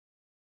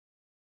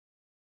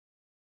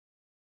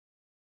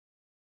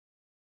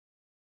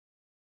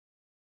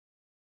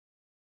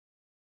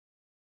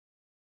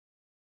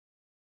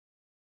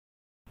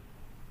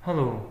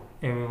Hello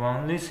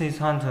everyone, this is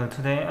Hunter.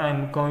 Today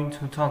I'm going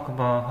to talk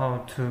about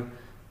how to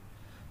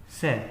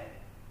set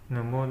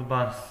the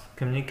Modbus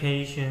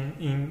communication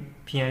in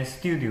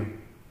PIStudio.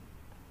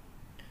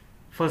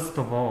 First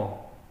of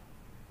all,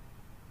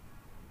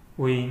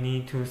 we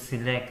need to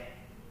select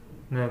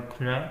the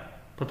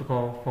correct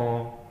protocol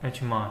for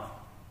HMI.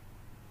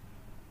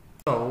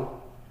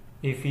 So,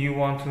 if you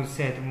want to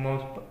set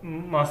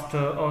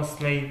master or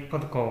slave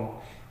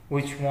protocol,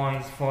 which one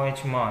is for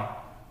HMI?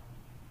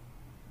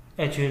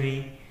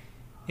 Actually,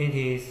 it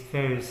is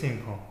very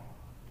simple.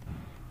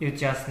 You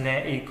just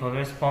let it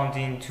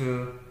corresponding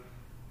to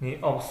the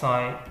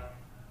outside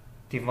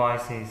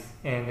devices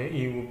and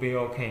it will be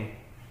okay.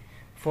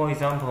 For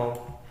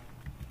example,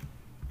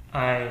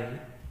 I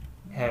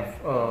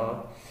have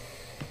a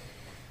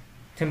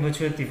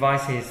temperature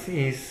devices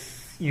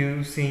is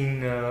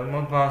using the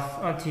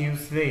Modbus RTU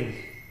slave.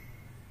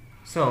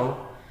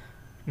 So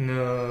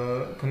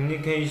the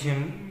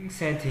communication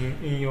setting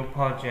in your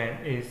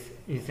project is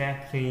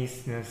exactly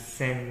the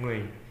same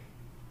way.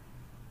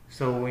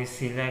 So we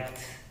select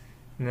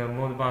the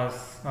Modbus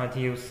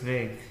RTU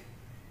slave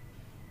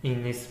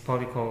in this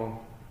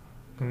protocol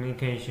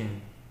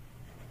communication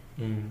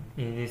in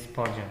this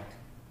project.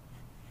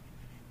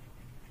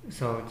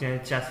 So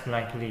just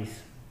like this.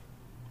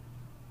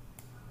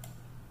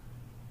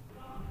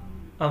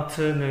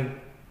 After the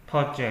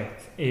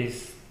project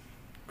is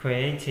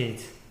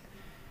created,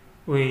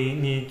 we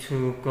need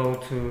to go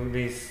to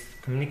these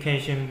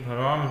communication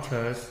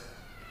parameters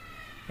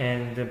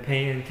and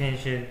pay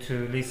attention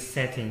to these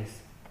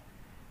settings.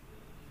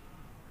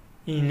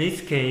 In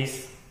this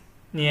case,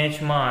 the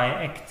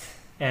HMI acts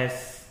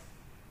as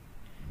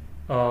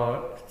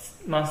a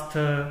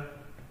master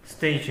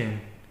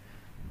station.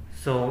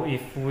 So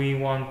if we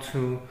want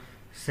to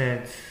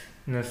set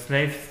the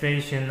slave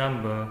station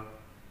number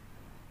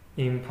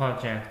in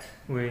project,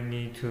 we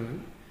need to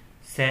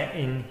set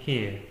in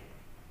here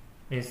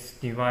its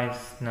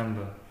device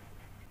number.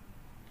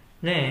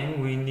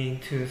 Then we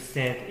need to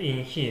set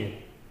in here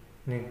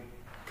the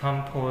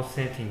COM port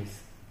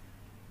settings,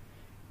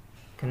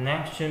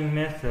 connection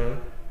method,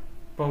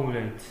 baud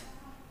rate,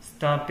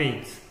 start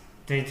bits,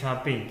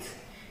 data bits,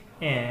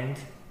 and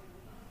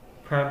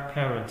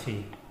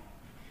parity.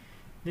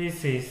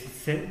 These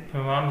set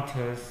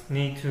parameters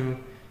need to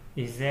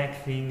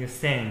exactly the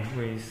same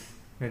with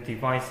the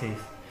devices,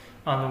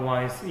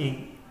 otherwise it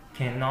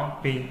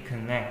cannot be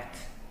connected.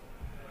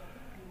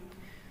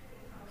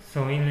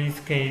 So in this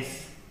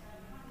case,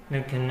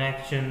 the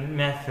connection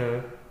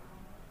method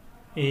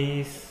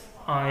is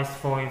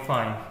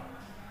RS485.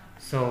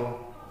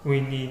 So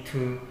we need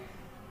to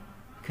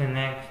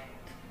connect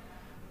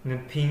the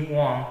pin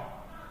 1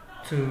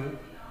 to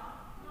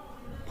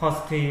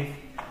positive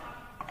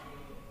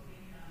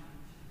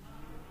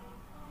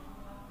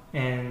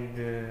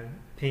and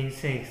pin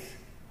 6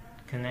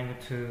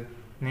 connect to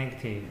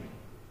negative.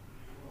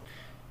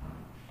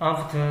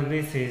 After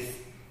this is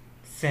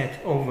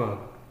set over,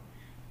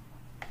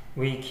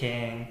 we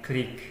can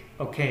click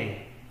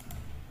OK.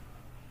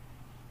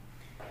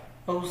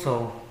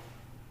 Also,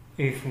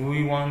 if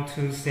we want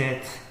to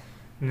set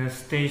the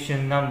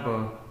station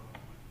number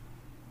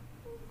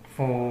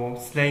for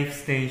slave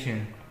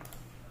station,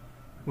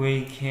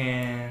 we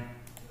can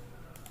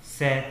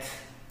set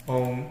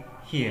on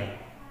here.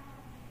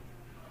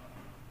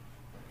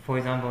 For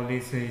example,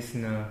 this is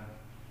the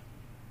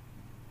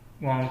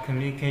one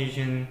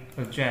communication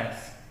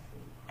address.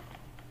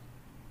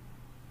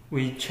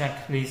 We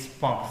check this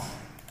box.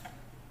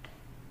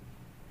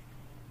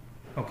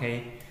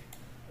 Okay,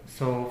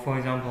 so for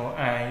example,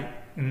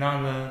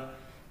 another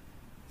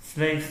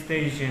slave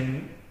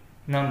station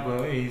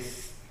number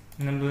is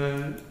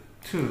number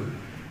 2,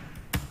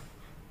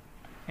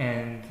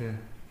 and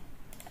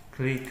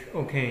click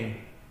OK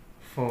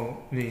for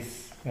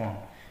this one,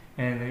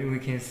 and we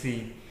can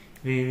see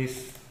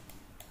this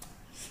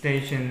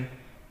station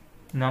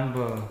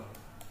number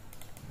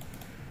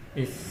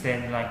is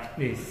set like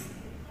this.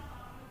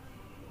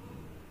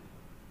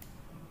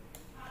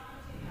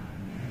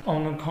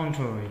 On the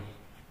contrary,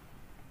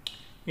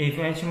 if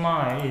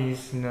HMI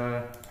is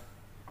the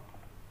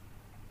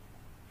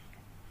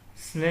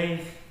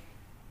slave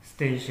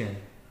station,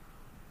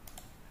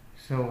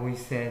 so we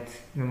set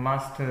the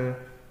master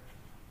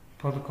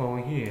protocol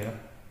here,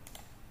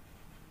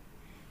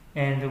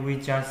 and we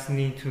just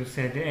need to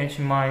set the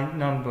HMI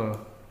number.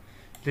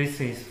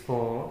 This is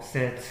for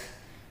set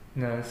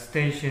the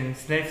station,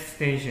 slave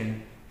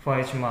station for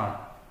HMI.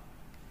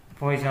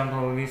 For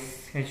example,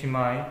 this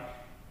HMI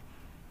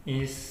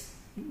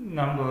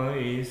number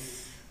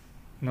is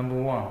number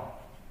 1,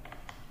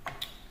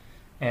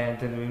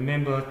 and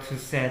remember to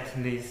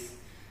set this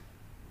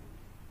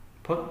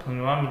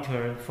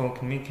parameter for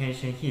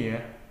communication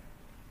here,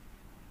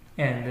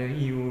 and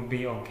it will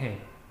be okay.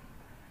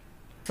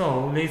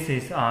 So this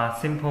is a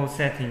simple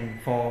setting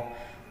for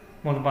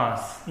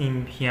Modbus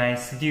in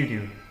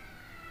PIStudio.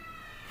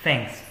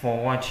 Thanks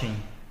for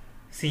watching.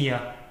 See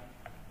ya.